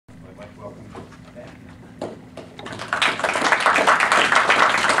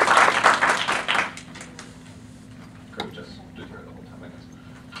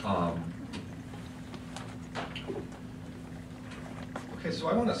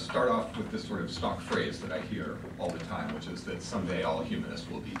start off with this sort of stock phrase that I hear all the time, which is that someday all humanists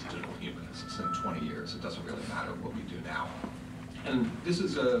will be digital humanists in 20 years. It doesn't really matter what we do now. And this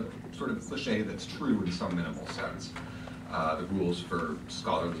is a sort of cliche that's true in some minimal sense. The rules for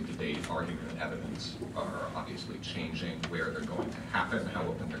scholarly debate, argument, and evidence are obviously changing, where they're going to happen, how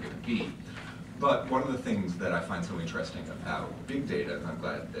open they're going to be. But one of the things that I find so interesting about big data, and I'm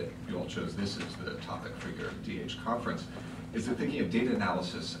glad that you all chose this as the topic for your DH conference, is that thinking of data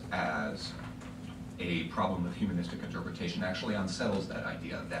analysis as a problem of humanistic interpretation actually unsettles that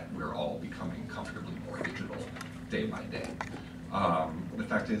idea that we're all becoming comfortably more digital day by day. The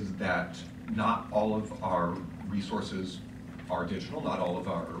fact is that not all of our resources are digital, not all of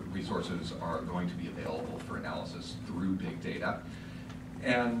our resources are going to be available for analysis through big data,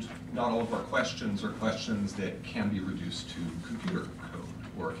 and not all of our questions are questions that can be reduced to computer code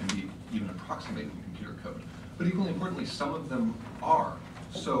or can be even approximated in computer code. But equally importantly, some of them are.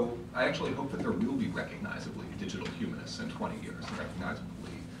 So I actually hope that there will be recognizably digital humanists in 20 years, and recognizably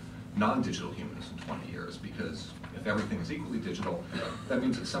non-digital humanists in 20 years, because if everything is equally digital, that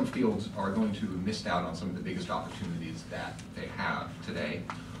means that some fields are going to have missed out on some of the biggest opportunities that they have today,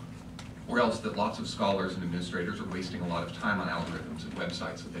 or else that lots of scholars and administrators are wasting a lot of time on algorithms and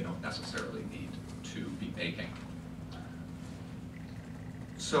websites that they don't necessarily need to be making.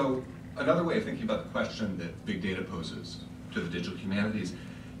 So another way of thinking about the question that big data poses to the digital humanities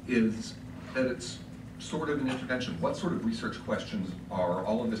is that it's sort of an intervention. What sort of research questions are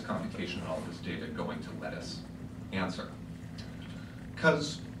all of this computation and all of this data going to let us answer?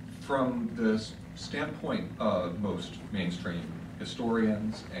 Because from the standpoint of most mainstream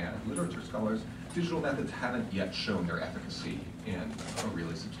historians and literature scholars, digital methods haven't yet shown their efficacy in a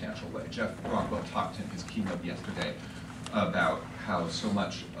really substantial way. Jeff Rockwell talked in his keynote yesterday about how so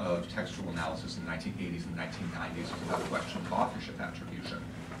much of textual analysis in the 1980s and 1990s was about a question of authorship attribution.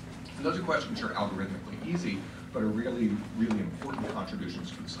 And those are questions that are algorithmically easy, but are really, really important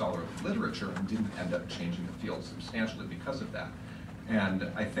contributions to the scholarly literature and didn't end up changing the field substantially because of that.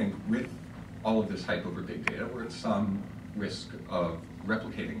 And I think with all of this hype over big data, we're at some risk of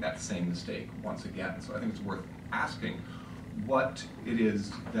replicating that same mistake once again. So I think it's worth asking what it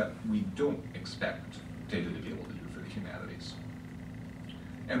is that we don't expect data to be able to do for the humanities.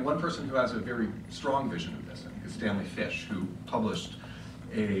 And one person who has a very strong vision of this, I think, is Stanley Fish, who published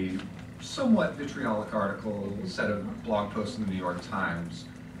a somewhat vitriolic article, a set of blog posts in the New York Times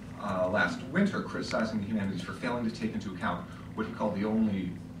last winter criticizing the humanities for failing to take into account what he called the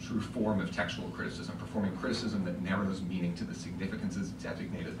only true form of textual criticism, performing criticism that narrows meaning to the significances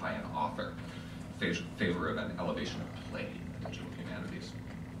designated by an author, in favor of an elevation of play in the digital humanities.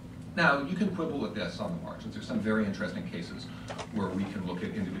 Now, you can quibble with this on the margins. There's some very interesting cases where we can look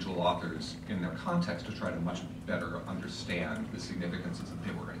at individual authors in their context to try to much better understand the significances that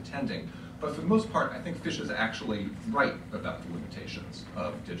they were intending. But for the most part, I think Fish is actually right about the limitations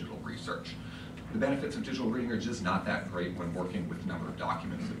of digital research. The benefits of digital reading are just not that great when working with the number of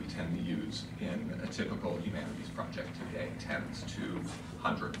documents that we tend to use in a typical humanities project today, tens to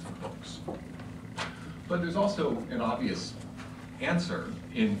hundreds of books. But there's also an obvious answer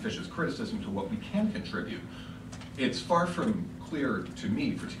in Fish's criticism to what we can contribute. It's far from clear to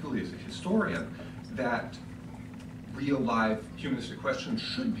me, particularly as a historian, that real live humanistic questions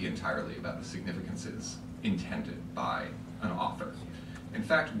should be entirely about the significances intended by an author. In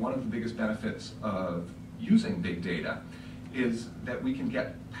fact, one of the biggest benefits of using big data is that we can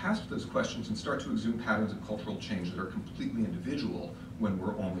get past those questions and start to exhume patterns of cultural change that are completely individual when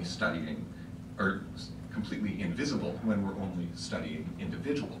we're only studying, or completely invisible when we're only studying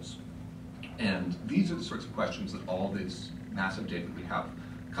individuals. And these are the sorts of questions that all this massive data that we have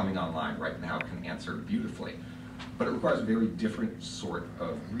coming online right now can answer beautifully. But it requires a very different sort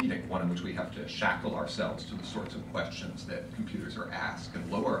of reading, one in which we have to shackle ourselves to the sorts of questions that computers are asked and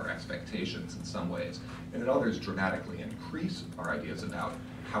lower our expectations in some ways, and in others dramatically increase our ideas about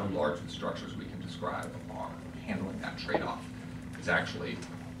how large the structures we can describe are. Handling that trade-off is actually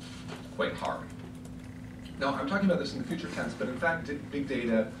quite hard. Now, I'm talking about this in the future tense, but in fact, big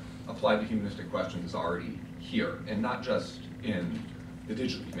data applied to humanistic questions is already here, and not just in the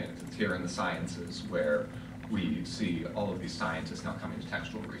digital humanities. It's here in the sciences, where we see all of these scientists now coming to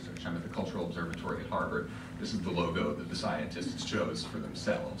textual research. I'm at the Cultural Observatory at Harvard. This is the logo that the scientists chose for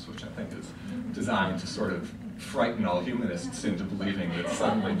themselves, which I think is designed to sort of frighten all humanists into believing that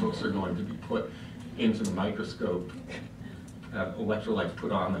suddenly books are going to be put into the microscope, have electrolytes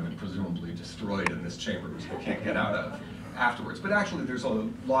put on them, and presumably destroyed in this chamber, which they can't get out of afterwards. But actually, there's a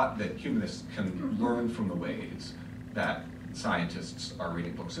lot that humanists can learn from the ways that scientists are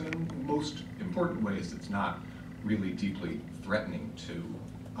reading books, and in most important ways, it's not really deeply threatening to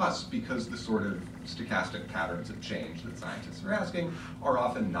us because the sort of stochastic patterns of change that scientists are asking are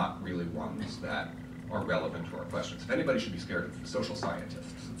often not really ones that are relevant to our questions. If anybody should be scared of the social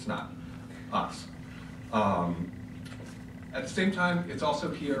scientists, it's not us. At the same time, it's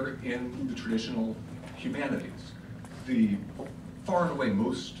also here in the traditional humanities. The far and away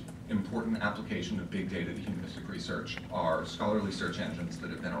most important application of big data to humanistic research are scholarly search engines that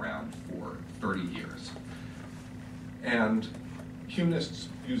have been around for 30 years. And humanists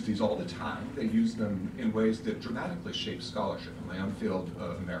use these all the time. They use them in ways that dramatically shape scholarship. In my own field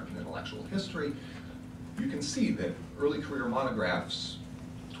of American intellectual history, you can see that early career monographs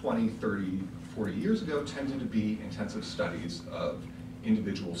 20, 30, 40 years ago tended to be intensive studies of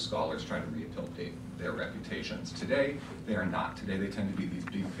individual scholars trying to rehabilitate their reputations. Today, they are not. Today, they tend to be these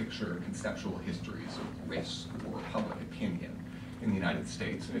big picture conceptual histories of race or public opinion in the United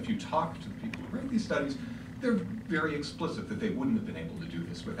States. And if you talk to the people who write these studies, they're very explicit that they wouldn't have been able to do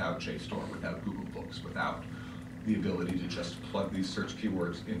this without JSTOR, without Google Books, without the ability to just plug these search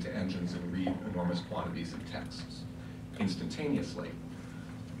keywords into engines and read enormous quantities of texts instantaneously.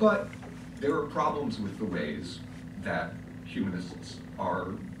 But there are problems with the ways that humanists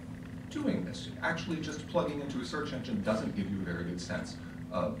are doing this. Actually, just plugging into a search engine doesn't give you a very good sense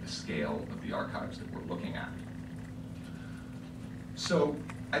of the scale of the archives that we're looking at. So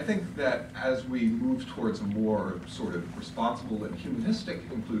I think that as we move towards a more sort of responsible and humanistic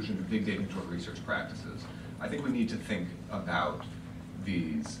inclusion of big data into our research practices, I think we need to think about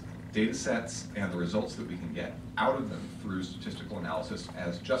these data sets and the results that we can get out of them through statistical analysis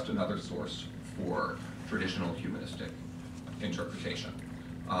as just another source for traditional humanistic interpretation.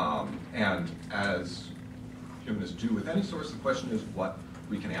 And as humanists do with any source, the question is what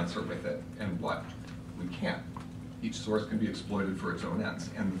we can answer with it and what we can't. Each source can be exploited for its own ends,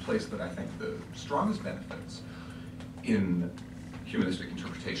 and the place that I think the strongest benefits in humanistic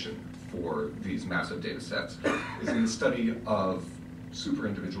interpretation for these massive data sets is in the study of super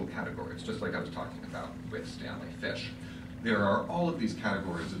individual categories, just like I was talking about with Stanley Fish. There are all of these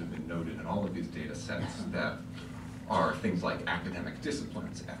categories that have been noted in all of these data sets that are things like academic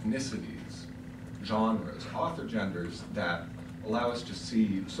disciplines, ethnicities, genres, author genders that allow us to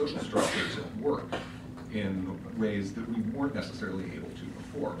see social structures at work in ways that we weren't necessarily able to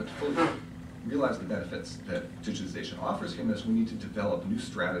before. But to fully realize the benefits that digitization offers humanists, we need to develop new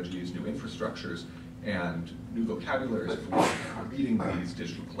strategies, new infrastructures, and new vocabularies for reading these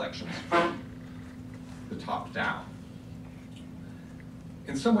digital collections from the top down.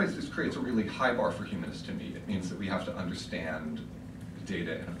 In some ways, this creates a really high bar for humanists to meet. It means that we have to understand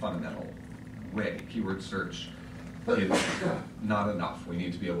data in a fundamental way. Keyword search is not enough. We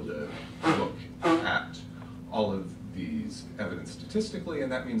need to be able to look at all of these evidence statistically,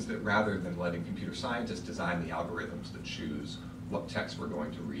 and that means that rather than letting computer scientists design the algorithms that choose what text we're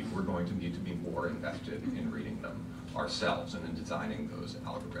going to read, we're going to need to be more invested in reading them ourselves and in designing those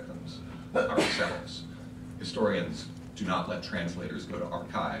algorithms ourselves. Historians do not let translators go to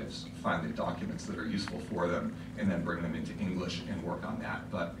archives, find the documents that are useful for them, and then bring them into English and work on that.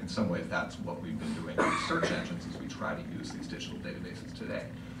 But in some ways, that's what we've been doing with search engines as we try to use these digital databases today.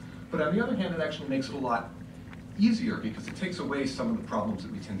 But on the other hand, it actually makes it a lot easier because it takes away some of the problems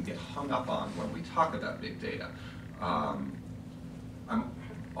that we tend to get hung up on when we talk about big data. I'm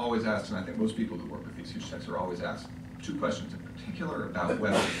always asked, and I think most people who work with these huge sets are always asked, two questions in particular about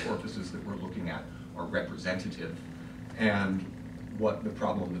whether the corpuses that we're looking at are representative and what the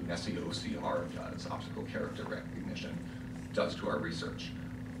problem that messy OCR does, optical character recognition, does to our research.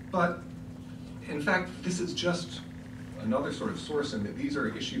 But in fact, this is just another sort of source in that these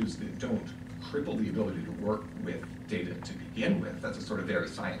are issues that don't cripple the ability to work with data to begin with. That's a sort of very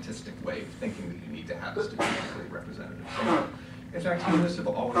scientific way of thinking that you need to have a statistically representative sample. In fact, humanists have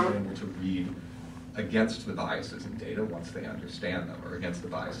always been able to read against the biases in data once they understand them, or against the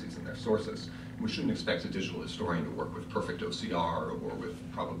biases in their sources. We shouldn't expect a digital historian to work with perfect OCR or with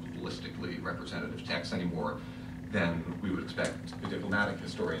probabilistically representative text any more than we would expect a diplomatic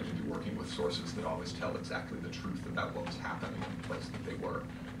historian to be working with sources that always tell exactly the truth about what was happening in the place that they were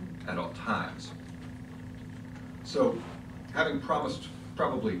at all times. So, having promised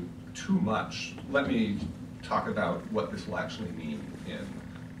probably too much, let me talk about what this will actually mean in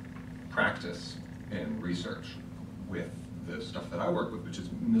practice in research with the stuff that I work with, which is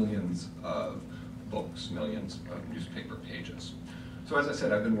millions of books, millions of newspaper pages. So as I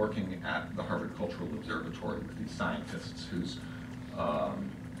said, I've been working at the Harvard Cultural Observatory with these scientists whose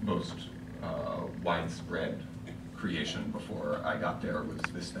most widespread creation before I got there was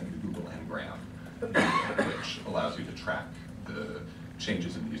this thing, the Google Ngram, which allows you to track the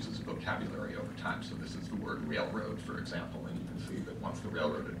changes in the uses of vocabulary over time. So this is the word railroad, for example, and you can see that once the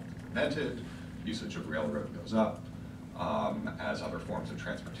railroad is invented, usage of railroad goes up. As other forms of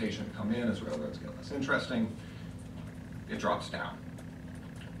transportation come in, as railroads get less interesting, it drops down.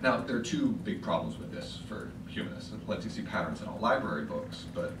 Now, there are two big problems with this for humanists. It lets you see patterns in all library books,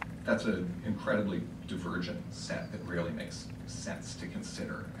 but that's an incredibly divergent set that rarely makes sense to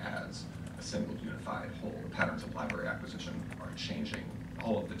consider as a single unified whole. The patterns of library acquisition are changing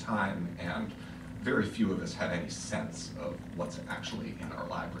all of the time, and very few of us have any sense of what's actually in our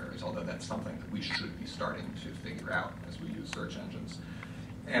libraries, although that's something that we should be starting to figure out as we use search engines.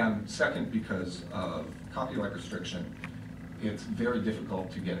 And second, because of copyright restriction, it's very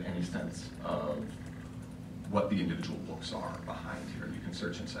difficult to get any sense of what the individual books are behind here. You can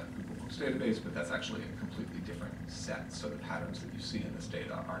search inside Google Books database, but that's actually a completely different set. So the patterns that you see in this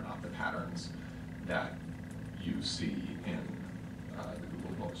data are not the patterns that you see in the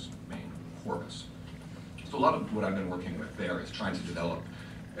Google Books main corpus. So a lot of what I've been working with there is trying to develop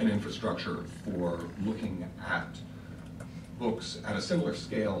an infrastructure for looking at books at a similar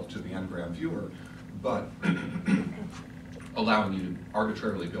scale to the n-gram viewer, but allowing you to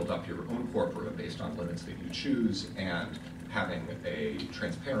arbitrarily build up your own corpora based on limits that you choose, and having a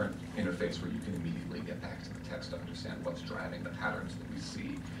transparent interface where you can immediately get back to the text to understand what's driving the patterns that we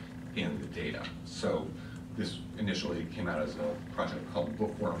see in the data. So this initially came out as a project called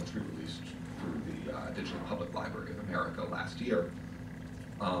Bookworm, which we released through the Digital Public Library of America last year.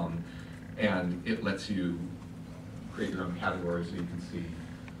 And it lets you create your own categories, so you can see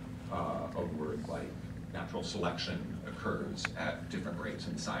a word like natural selection occurs at different rates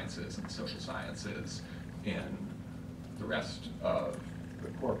in sciences and social sciences. In the rest of the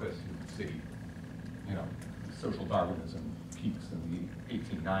corpus, you can see, social Darwinism peaks in the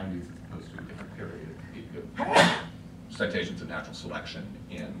 1890s as opposed to a different period. Citations of natural selection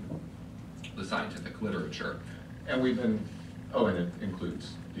in the scientific literature. And we've been, and it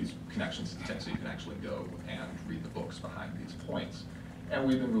includes these connections to text, so you can actually go and read the books behind these points. And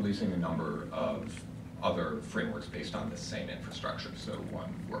we've been releasing a number of other frameworks based on this same infrastructure. So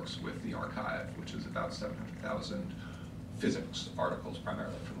one works with the archive, which is about 700,000 physics articles,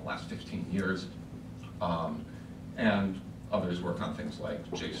 primarily from the last 15 years. And others work on things like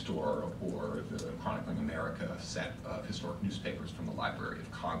JSTOR or the Chronicling America set of historic newspapers from the Library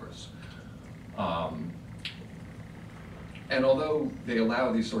of Congress. And although they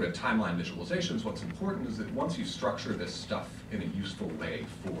allow these sort of timeline visualizations, what's important is that once you structure this stuff in a useful way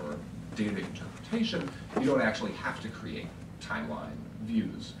for data interpretation, you don't actually have to create timeline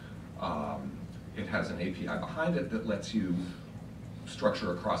views. It has an API behind it that lets you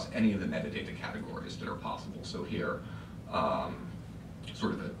structure across any of the metadata categories that are possible. So here,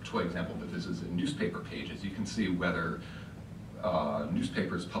 sort of a toy example, but this is in newspaper pages. You can see whether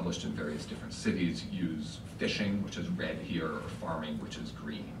newspapers published in various different cities use fishing, which is red here, or farming, which is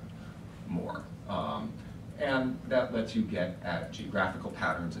green, more. And that lets you get at geographical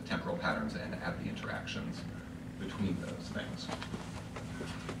patterns, at temporal patterns, and at the interactions between those things.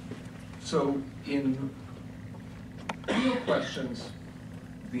 So in real questions,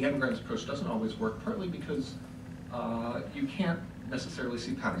 the n-grams approach doesn't always work, partly because you can't necessarily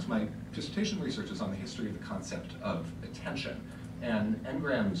see patterns. My dissertation research is on the history of the concept of attention. And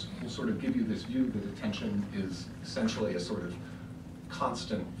n-grams will sort of give you this view that attention is essentially a sort of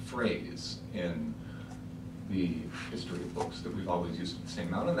constant phrase in the history of books, that we've always used the same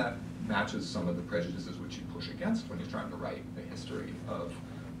amount, and that matches some of the prejudices which you push against when you're trying to write the history of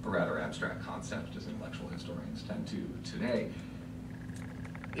a rather abstract concept, as intellectual historians tend to today,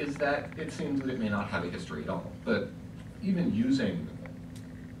 is that it seems that it may not have a history at all. But even using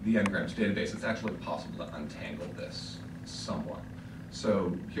the n-grams database, it's actually possible to untangle this somewhat.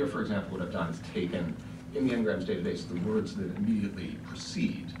 So here, for example, what I've done is taken, in the n-grams database, the words that immediately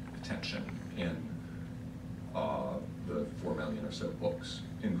precede attention in the 4 million or so books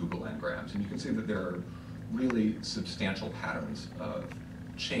in Google n-grams. And you can see that there are really substantial patterns of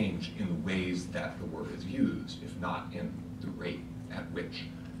change in the ways that the word is used, if not in the rate at which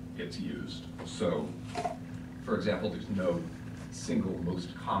it's used. So, for example, there's no single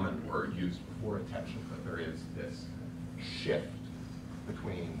most common word used before attention, but there is this shift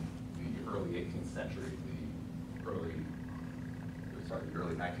between the early 18th century, the early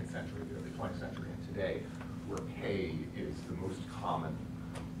 19th century, the early 20th century, and today, where pay is the most common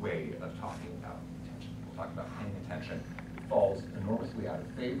way of talking about attention. We'll talk about paying attention. It falls enormously out of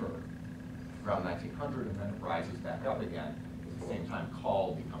favor around 1900, and then it rises back up again. At the same time,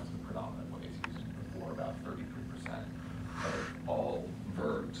 call becomes the predominant way. It's used before about 33% of all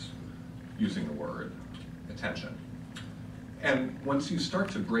verbs using the word attention. And once you start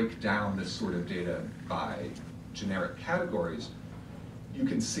to break down this sort of data by generic categories, you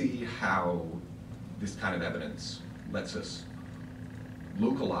can see how this kind of evidence lets us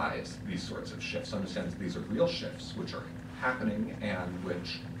localize these sorts of shifts, understand that these are real shifts which are happening and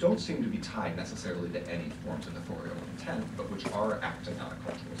which don't seem to be tied necessarily to any forms of authorial intent, but which are acting on a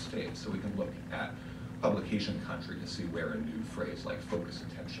cultural state. So we can look at publication country to see where a new phrase like focus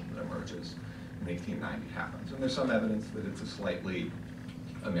attention that emerges in 1890 happens. And there's some evidence that it's a slightly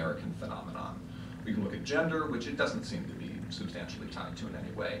American phenomenon. We can look at gender, which it doesn't seem to be substantially tied to in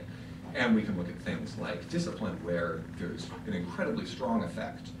any way. And we can look at things like discipline, where there's an incredibly strong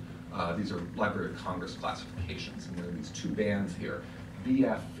effect. These are Library of Congress classifications, and there are these two bands here.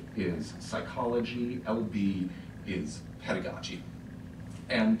 BF is psychology, LB is pedagogy.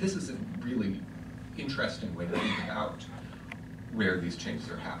 And this is a really interesting way to think about where these changes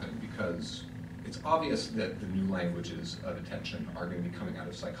are happening, because it's obvious that the new languages of attention are going to be coming out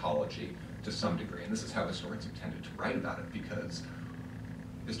of psychology to some degree. And this is how historians have tended to write about it, because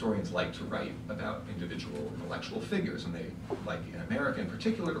historians like to write about individual intellectual figures, and they like, in America in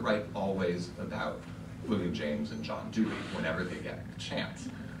particular, to write always about William James and John Dewey whenever they get a chance.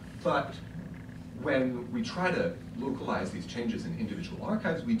 But when we try to localize these changes in individual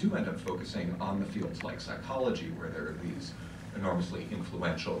archives, we do end up focusing on the fields like psychology, where there are these enormously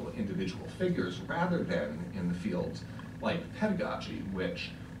influential individual figures, rather than in the fields like pedagogy, which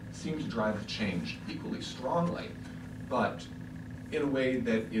seem to drive the change equally strongly, but in a way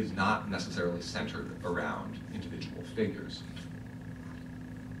that is not necessarily centered around individual figures.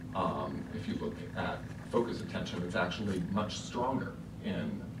 If you look at focus attention, it's actually much stronger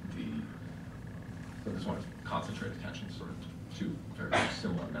in so this one is concentrated attention, sort of two very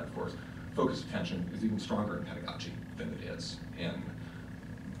similar metaphors. Focus attention is even stronger in pedagogy than it is in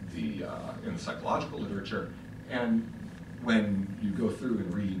the psychological literature. And when you go through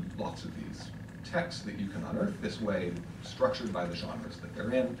and read lots of these texts that you can unearth this way, structured by the genres that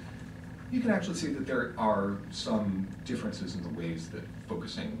they're in, you can actually see that there are some differences in the ways that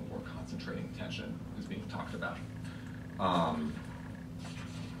focusing or concentrating attention is being talked about.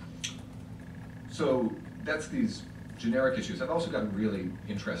 So that's these generic issues. I've also gotten really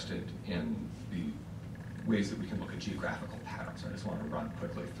interested in the ways that we can look at geographical patterns. I just want to run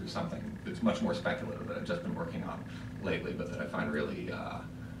quickly through something that's much more speculative that I've just been working on lately, but that I find really,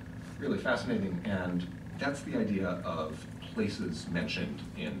 really fascinating. And that's the idea of places mentioned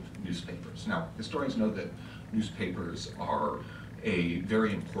in newspapers. Now, historians know that newspapers are a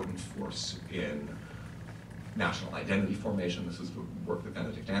very important force in national identity formation. This is the work that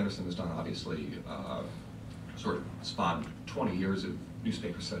Benedict Anderson has done, obviously, sort of spawned 20 years of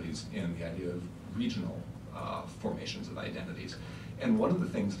newspaper studies in the idea of regional formations of identities. And one of the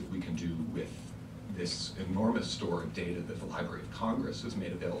things that we can do with this enormous store of data that the Library of Congress has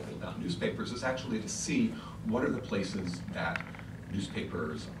made available about newspapers is actually to see what are the places that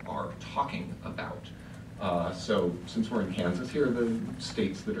newspapers are talking about. So since we're in Kansas, here are the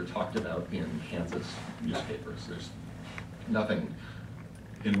states that are talked about in Kansas newspapers. There's nothing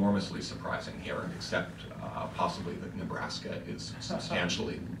enormously surprising here, except possibly that Nebraska is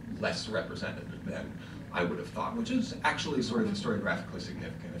substantially less represented than I would have thought, which is actually sort of historiographically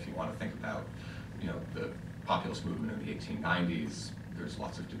significant if you want to think about, the populist movement in the 1890s. There's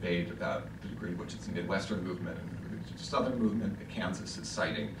lots of debate about the degree to which it's a Midwestern movement and the degree to which it's a Southern movement. Kansas is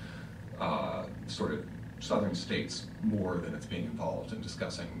citing sort of Southern states more than it's being involved in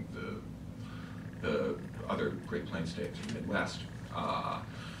discussing the other Great Plains states in the Midwest.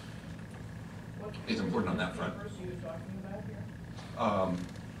 It's important on that front. What are you talking about here?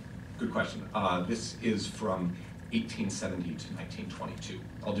 Good question. This is from 1870 to 1922.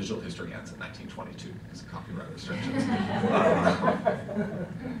 All digital history ends in 1922 because of copyright restrictions.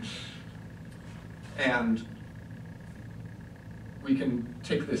 And we can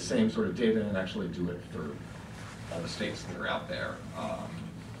take this same sort of data and actually do it for all the states that are out there,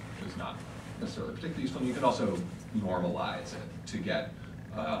 which is not necessarily particularly useful. And you can also normalize it to get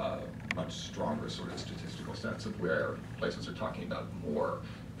a much stronger sort of statistical sense of where places are talking about more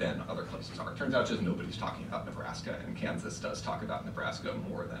than other places are. It turns out just nobody's talking about Nebraska, and Kansas does talk about Nebraska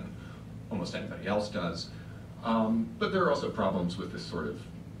more than almost anybody else does. But there are also problems with this sort of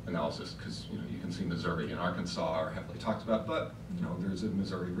analysis, because you can see Missouri and Arkansas are heavily talked about, but there's a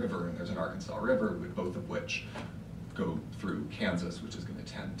Missouri River and there's an Arkansas River, with both of which go through Kansas, which is going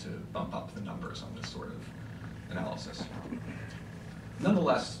to tend to bump up the numbers on this sort of analysis.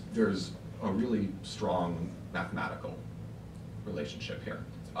 Nonetheless, there's a really strong mathematical relationship here.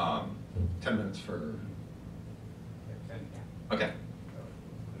 10 minutes for... Okay.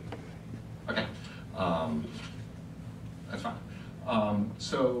 Okay. That's fine.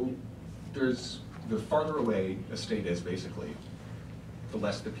 So there's the farther away a state is, basically, the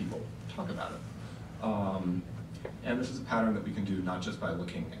less that people talk about it. And this is a pattern that we can do not just by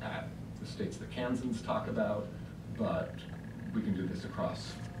looking at the states that Kansans talk about, but we can do this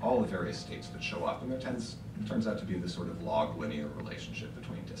across all the various states that show up. And there turns out to be this sort of log linear relationship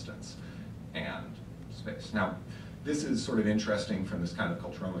between distance and space. Now, this is sort of interesting from this kind of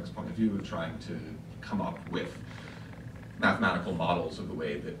culturomics point of view of trying to come up with mathematical models of the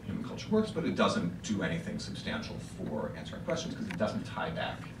way that human culture works, but it doesn't do anything substantial for answering questions because it doesn't tie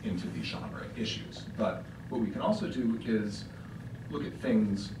back into these genre issues. But what we can also do is look at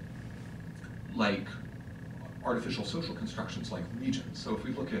things like artificial social constructions like regions. So if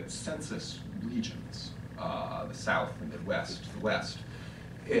we look at census regions, the South, the Midwest, the West,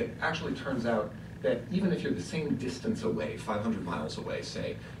 it actually turns out that even if you're the same distance away, 500 miles away,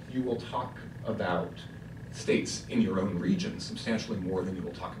 say, you will talk about states in your own region substantially more than you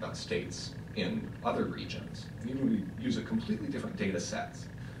will talk about states in other regions. And even we use a completely different data sets,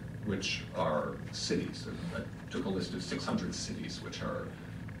 which are cities. I took a list of 600 cities, which are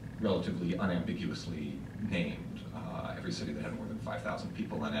relatively unambiguously named. Every city that had more than 5,000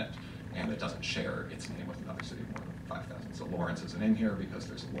 people in it, and it doesn't share its name with another city more than 5,000. So Lawrence isn't in here because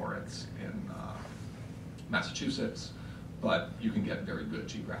there's a Lawrence in Massachusetts, but you can get very good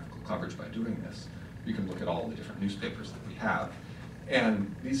geographical coverage by doing this. You can look at all the different newspapers that we have,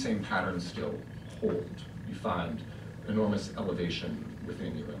 and these same patterns still hold. You find enormous elevation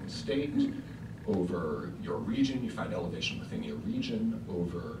within your own state, over your region. You find elevation within your region,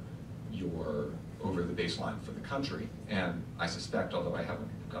 over the baseline for the country. And I suspect, although I haven't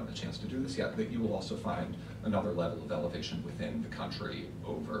gotten a chance to do this yet, that you will also find another level of elevation within the country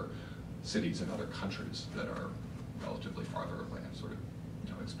over cities in other countries that are relatively farther away. I've sort of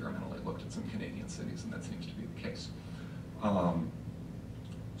experimentally looked at some Canadian cities, and that seems to be the case.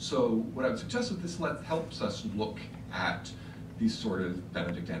 So what I would suggest is this helps us look at these sort of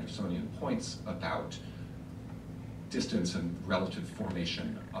Benedict Andersonian points about distance and relative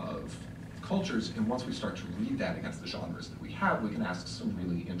formation of cultures, and once we start to read that against the genres that we have, we can ask some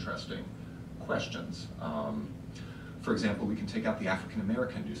really interesting questions. For example, we can take out the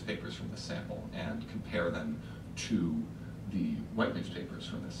African-American newspapers from this sample and compare them to the white newspapers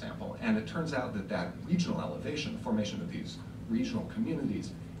from this sample, and it turns out that that regional elevation, the formation of these regional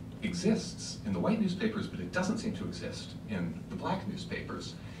communities, exists in the white newspapers, but it doesn't seem to exist in the black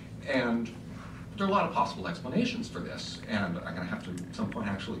newspapers. And there are a lot of possible explanations for this, and I'm going to have to at some point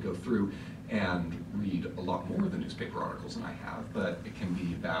actually go through and read a lot more of the newspaper articles than I have, but it can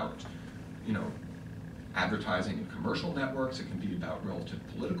be about, advertising and commercial networks, it can be about relative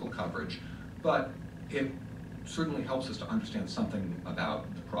political coverage, but it certainly helps us to understand something about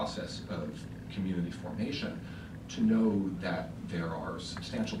the process of community formation, to know that there are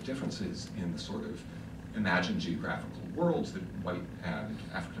substantial differences in the sort of imagined geographical worlds that white and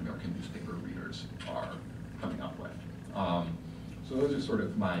African-American newspaper readers are coming up with. So those are sort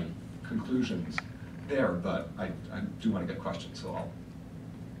of my conclusions there, but I do want to get questions, so I'll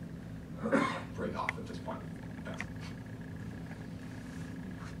break off at this point. Thanks.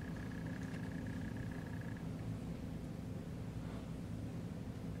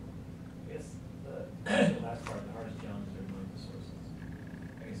 I guess the last part, the hardest challenges are among the sources.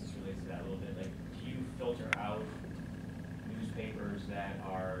 I guess this relates to that a little bit. Like, do you filter out newspapers that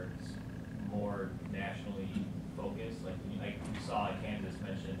are more nationally focused? Like we saw Kansas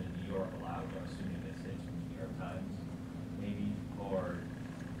mentioned in New York a lot, I'm assuming it's from the New York Times, maybe? Or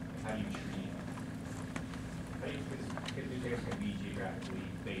how do you treat, because newspapers can be geographically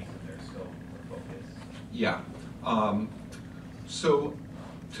based in their scope or focus? Yeah. So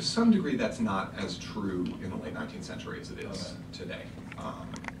to some degree, that's not as true in the late 19th century as it is today.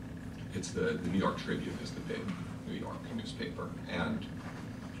 It's the New York Tribune is the big New York newspaper, and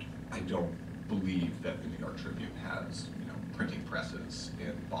I don't believe that the New York Tribune has printing presses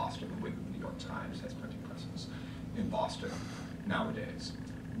in Boston the way that the New York Times has printing presses in Boston nowadays.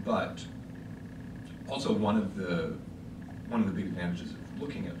 But also one of the big advantages of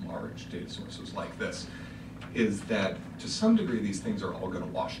looking at large data sources like this is that to some degree these things are all going to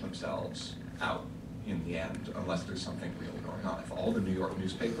wash themselves out in the end, unless there's something really going on. If all the New York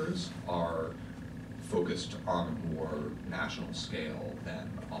newspapers are focused on a more national scale than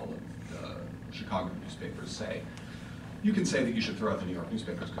all of the Chicago newspapers say, you can say that you should throw out the New York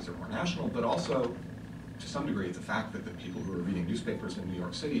newspapers because they're more national, but also to some degree it's a fact that the people who are reading newspapers in New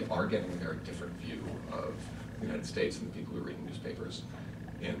York City are getting a very different view of the United States than the people who are reading newspapers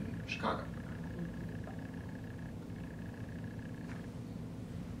in Chicago.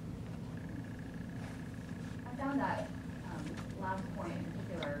 I found that last point in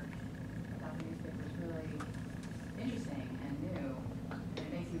particular about the newspapers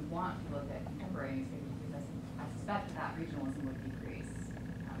want to look at contemporary newspapers because I suspect that regionalism would decrease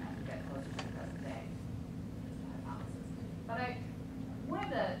as we get closer to the present day. Hypothesis. But one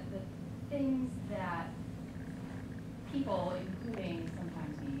of the things that people, including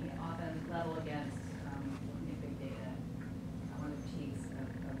sometimes me, often level against looking at big data, one of the critiques of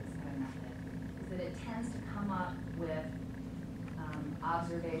this kind of method, is that it tends to come up with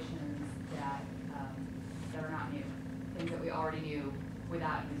observations that are not new, things that we already knew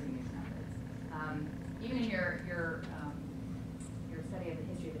without using these methods. Even in your study of the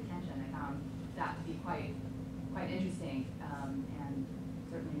history of attention, I found that to be quite interesting and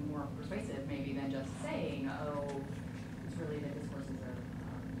certainly more persuasive maybe than just saying, oh, it's really the discourses of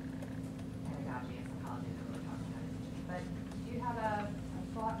pedagogy and psychology that really talk about attention. But do you have a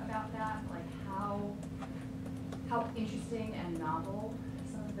thought about that, like how interesting and novel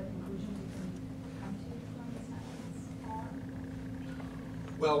some of the conclusions you can come to from these methods are?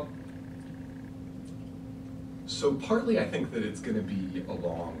 Well, so partly I think that it's going to be a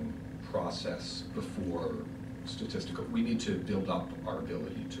long process before we need to build up our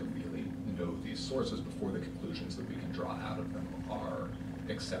ability to really know these sources before the conclusions that we can draw out of them are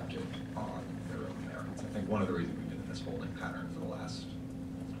accepted on their own merits. I think one of the reasons we've been in this holding pattern for the last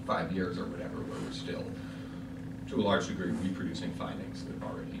 5 years or whatever, where we're still, to a large degree, reproducing findings that have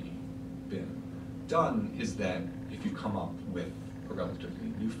already been done, is that if you come up with a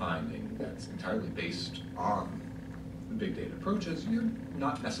relatively new finding that's entirely based on the big data approaches, you're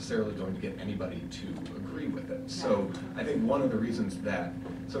not necessarily going to get anybody to agree with it. So I think one of the reasons that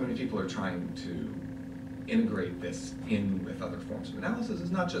so many people are trying to integrate this in with other forms of analysis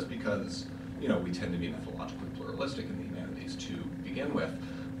is not just because, you know, we tend to be methodologically pluralistic in the humanities to begin with,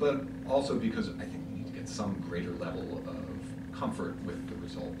 but also because I think we need to get some greater level of comfort with the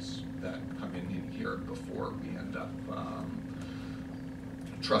results that come in here before we end up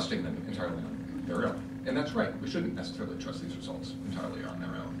trusting them entirely on their own. And that's right, we shouldn't necessarily trust these results entirely on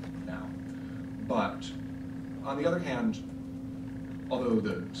their own now. But on the other hand, although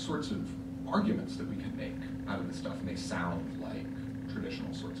the sorts of arguments that we can make out of this stuff may sound like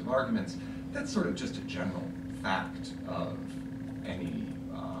traditional sorts of arguments, that's sort of just a general fact of any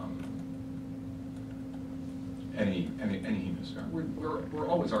humanist. We're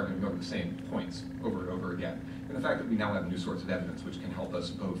always arguing over the same points over and over again. And the fact that we now have new sorts of evidence which can help us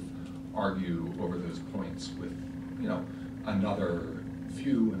both argue over those points with, you know, another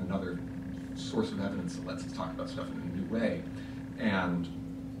view and another source of evidence that lets us talk about stuff in a new way, and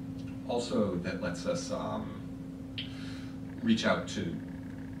also that lets us reach out to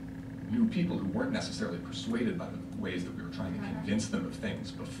new people who weren't necessarily persuaded by the ways that we were trying to convince them of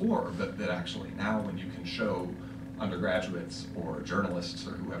things before, but that actually now when you can show undergraduates or journalists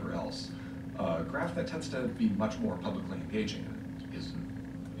or whoever else a graph that tends to be much more publicly engaging, and is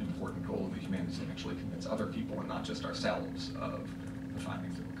an important goal of the humanities to actually convince other people and not just ourselves of the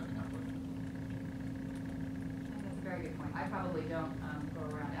findings that we're coming up with. That's a very good point. I probably don't go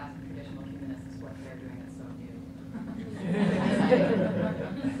around asking traditional humanists what they're doing that's so new.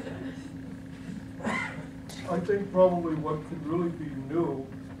 I think probably what could really be new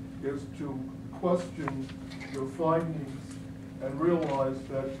is to question your findings and realize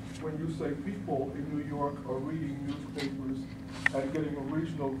that when you say people in New York are reading newspapers and getting a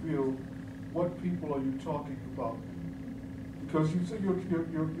regional view, what people are you talking about? Because you say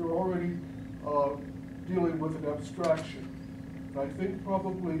you're already dealing with an abstraction. And I think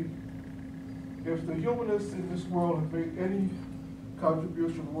probably if the humanists in this world have made any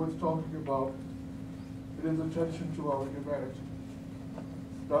contribution worth talking about, it is attention to our humanity,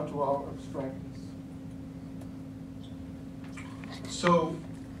 not to our abstractness. So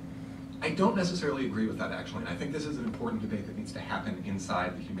I don't necessarily agree with that, actually. And I think this is an important debate that needs to happen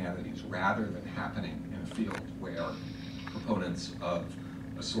inside the humanities rather than happening in a field where proponents of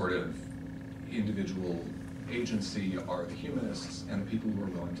a sort of individual agency are the humanists, and the people who are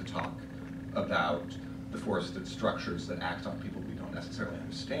willing to talk about the forested structures that act on people we don't necessarily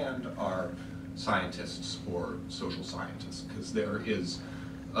understand are scientists or social scientists, because there is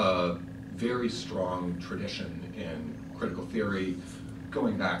a very strong tradition in critical theory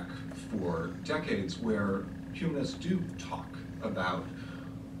going back for decades where humanists do talk about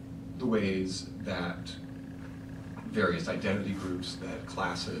the ways that various identity groups, that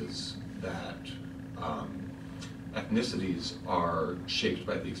classes, that ethnicities are shaped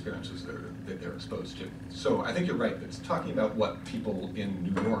by the experiences that they're exposed to. So I think you're right, that talking about what people in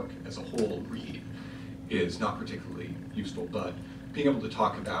New York as a whole read is not particularly useful, but being able to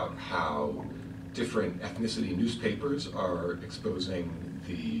talk about how different ethnicity newspapers are exposing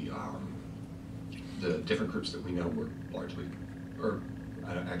the different groups that we know were largely, or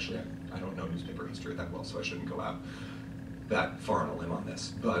I don't know newspaper history that well, so I shouldn't go out that far on a limb on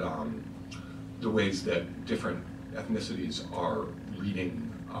this. But the ways that different ethnicities are reading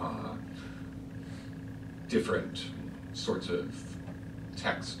different sorts of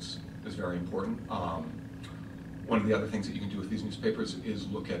texts is very important. One of the other things that you can do with these newspapers is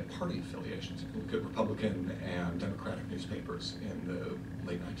look at party affiliations. You can look at Republican and Democratic newspapers in the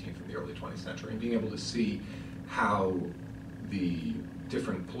late 19th and the early 20th century, and being able to see how the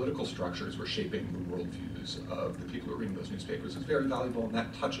different political structures were shaping the worldviews of the people who are reading those newspapers is very valuable, and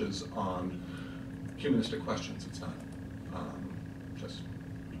that touches on humanistic questions. It's not just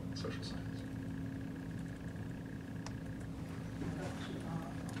social science.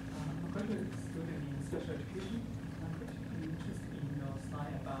 I'm graduate student in special education. I'm particularly interested in your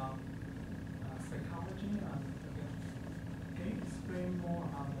slide about psychology. Can you explain more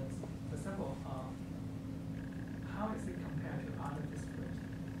on the sample? How is it compared to other disciplines?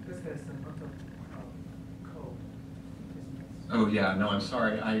 Because there's a lot of code. Oh yeah, no, I'm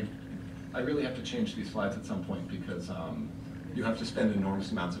sorry. I really have to change these slides at some point because you have to spend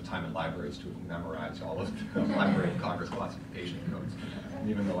enormous amounts of time in libraries to memorize all of the Library of Congress classification codes. And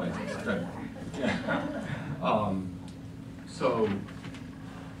even though I spent, yeah. So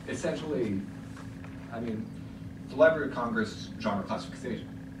essentially, I mean, the Library of Congress genre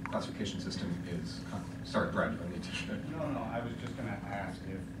classification system is, sorry, Brad, do I need to? No, I was just going to ask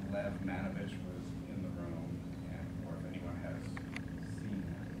if Lev Manovich was in the room, or if anyone has seen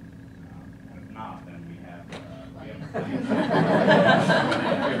it. And if not, then we have we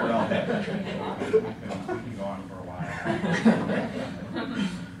can go on for a while.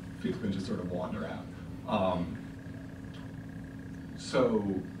 People can just sort of wander out.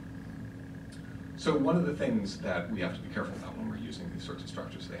 So one of the things that we have to be careful about when we're using these sorts of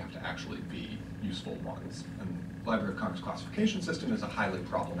structures, they have to actually be useful ones. And the Library of Congress classification system is a highly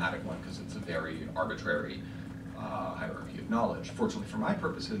problematic one because it's a very arbitrary hierarchy of knowledge. Fortunately for my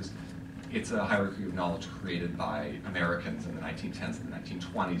purposes, it's a hierarchy of knowledge created by Americans in the 1910s and the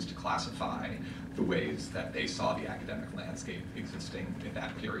 1920s to classify the ways that they saw the academic landscape existing at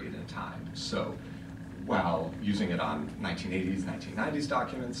that period in time. So while using it on 1980s, 1990s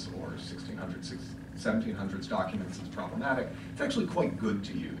documents or 1600s, 1700s documents is problematic, it's actually quite good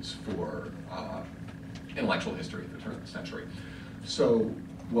to use for intellectual history at the turn of the century. So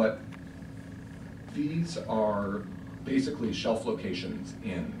what these are basically shelf locations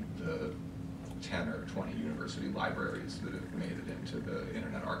in the 10 or 20 university libraries that have made it into the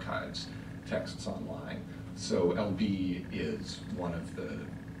Internet Archive's texts online. So LB is one of the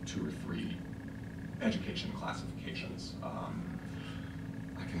 2 or 3 education classifications.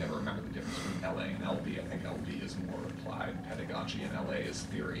 I can never remember the difference between LA and LB. I think LB is more applied pedagogy and LA is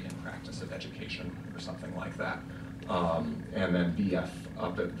theory and practice of education or something like that. And then BF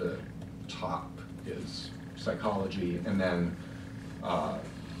up at the top is psychology, and then I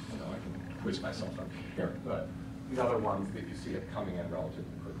can quiz myself up here, but the other ones that you see it coming in relatively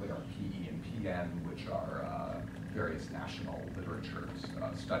quickly are PE and PN, which are various national literatures,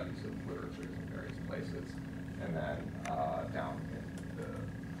 studies of literatures in various places, and then down in the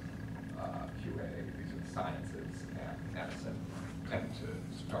QA, these are the sciences and medicine, tend to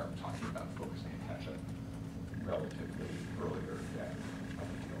start talking about focusing attention relatively earlier than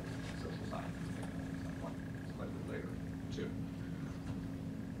social sciences, slightly later too.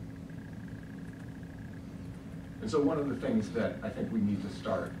 And so one of the things that I think we need to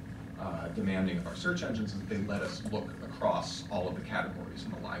start demanding of our search engines is that they let us look across all of the categories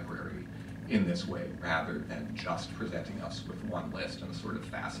in the library in this way, rather than just presenting us with one list and a sort of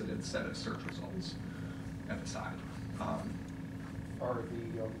faceted set of search results at the side. Are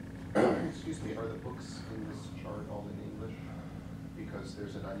the excuse me, are the books in this chart all in English? Because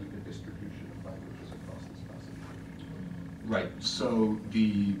there's an uneven distribution of languages across this classification. Right. So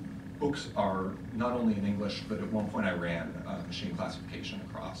the books are not only in English, but at one point I ran a machine classification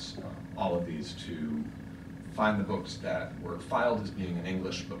across all of these to find the books that were filed as being in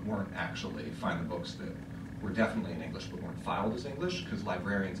English, but weren't actually, find the books that were definitely in English, but weren't filed as English, because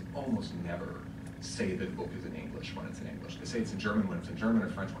librarians almost never say that a book is in English when it's in English. They say it's in German when it's in German, or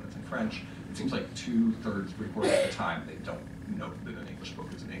French when it's in French. It seems like 2/3, 3/4 of the time they don't note that an English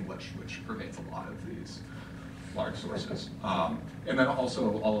book is in English, which pervades a lot of these large sources. And then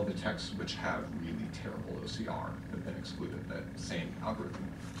also all of the texts which have really terrible OCR have been excluded. That same algorithm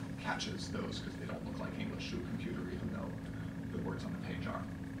catches those because they don't look like English to a computer, even though the words on the page are.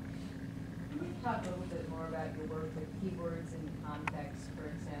 Can we talk a little bit more about your work with keywords and context, for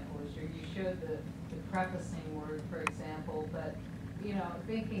example? You showed the prefacing word, for example, but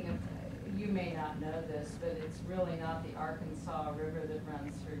thinking of you may not know this, but it's really not the Arkansas River that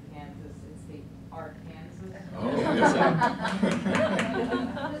runs through Kansas, it's the Arkansas. Oh, yes.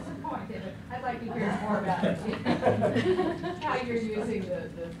 I'm disappointed, but I'd like to hear more about it. How you're using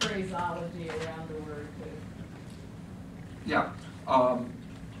the phraseology around the word too. Yeah.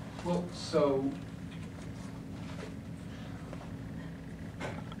 Well, so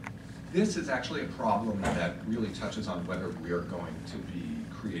this is actually a problem that really touches on whether we're going to be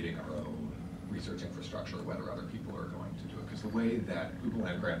creating our own research infrastructure or whether other people are going to do it. Because the way that Google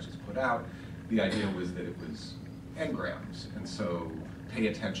Ngrams was put out, the idea was that it was Ngrams. And so pay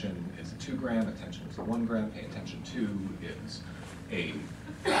attention is a 2 gram, attention is a 1 gram, pay attention to is a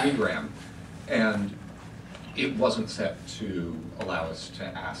 3 gram. And it wasn't set to allow us to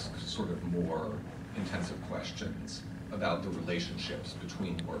ask sort of more intensive questions about the relationships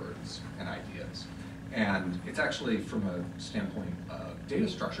between words and ideas. And it's actually, from a standpoint of data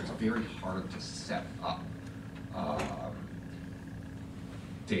structure, it's very hard to set up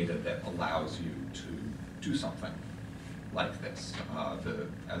data that allows you to do something like this.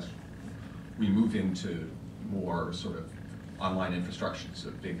 As we move into more sort of online infrastructures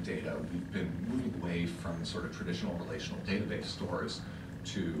of big data, we've been moving away from sort of traditional relational database stores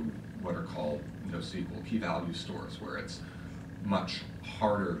to what are called NoSQL key-value stores, where it's much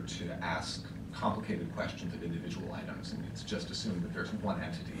harder to ask complicated questions of individual items, and it's just assumed that there's one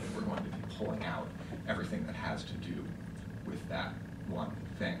entity and we're going to be pulling out everything that has to do with that one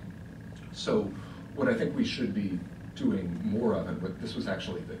thing. So what I think we should be doing more of, and this was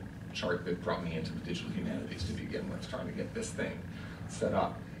actually the chart that brought me into the digital humanities to begin with, trying to get this thing set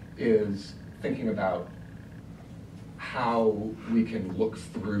up, is thinking about how we can look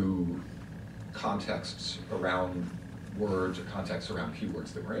through contexts around words or contexts around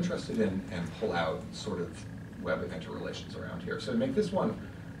keywords that we're interested in and pull out sort of web of interrelations around here. So to make this one,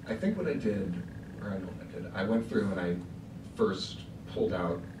 I think what I did, or I know what I did, I went through and I first pulled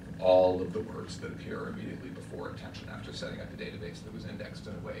out all of the words that appear immediately before attention after setting up a database that was indexed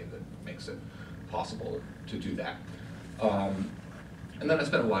in a way that makes it possible to do that. And then I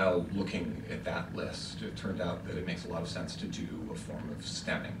spent a while looking at that list. It turned out that it makes a lot of sense to do a form of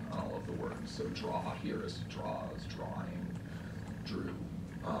stemming on all of the words. So draw here is draws, drawing, drew.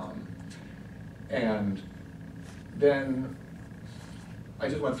 And then I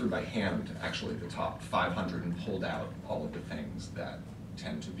just went through by hand, actually, the top 500 and pulled out all of the things that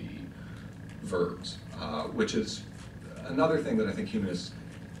tend to be verbs, which is another thing that I think humanists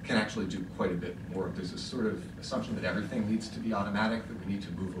can actually do quite a bit more of. There's this sort of assumption that everything needs to be automatic, that we need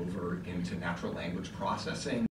to move over into natural language processing.